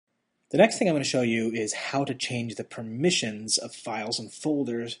The next thing I'm going to show you is how to change the permissions of files and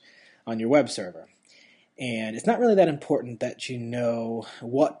folders on your web server. And it's not really that important that you know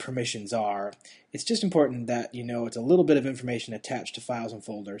what permissions are. It's just important that you know it's a little bit of information attached to files and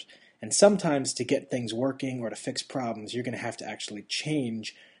folders. And sometimes to get things working or to fix problems, you're going to have to actually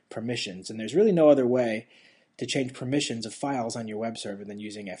change permissions. And there's really no other way to change permissions of files on your web server than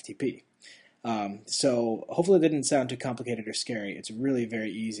using FTP. So hopefully it didn't sound too complicated or scary. It's really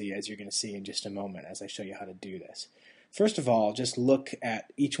very easy, as you're going to see in just a moment as I show you how to do this. First of all, just look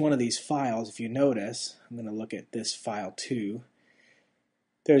at each one of these files. If you notice, I'm going to look at this file 2.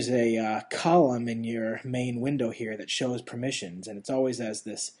 There's a column in your main window here that shows permissions, and it's always as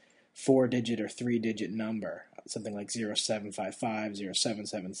this 4-digit or 3-digit number, something like 0755,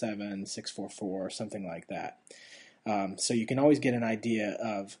 0777, 644, something like that. So you can always get an idea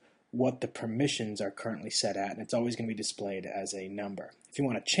of what the permissions are currently set at, and it's always going to be displayed as a number. If you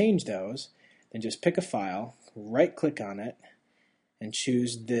want to change those, then just pick a file, right-click on it, and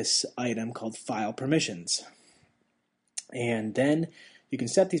choose this item called File Permissions. And then you can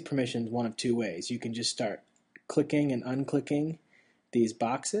set these permissions one of two ways. You can just start clicking and unclicking these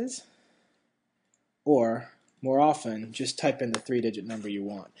boxes, or more often, just type in the 3-digit number you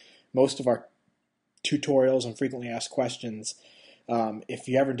want. Most of our tutorials and frequently asked questions, if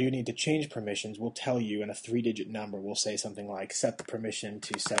you ever do need to change permissions, we'll tell you in a 3-digit number. We'll say something like set the permission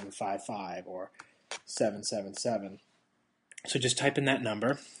to 755 or 777. So just type in that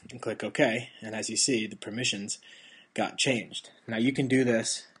number and click OK, and as you see, the permissions got changed. Now you can do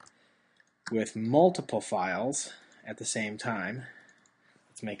this with multiple files at the same time.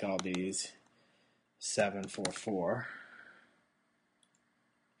 Let's make all these 744,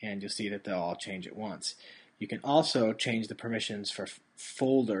 and you'll see that they'll all change at once. You can also change the permissions for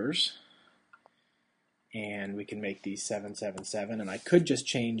folders, and we can make these 777, and I could just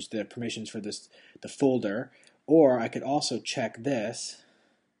change the permissions for the folder, or I could also check this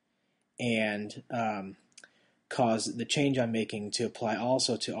and cause the change I'm making to apply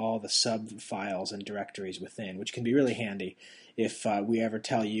also to all the sub-files and directories within, which can be really handy if we ever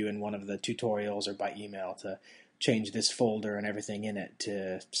tell you in one of the tutorials or by email to change this folder and everything in it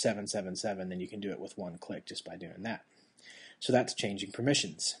to 777, then you can do it with one click just by doing that. So that's changing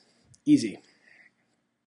permissions. Easy.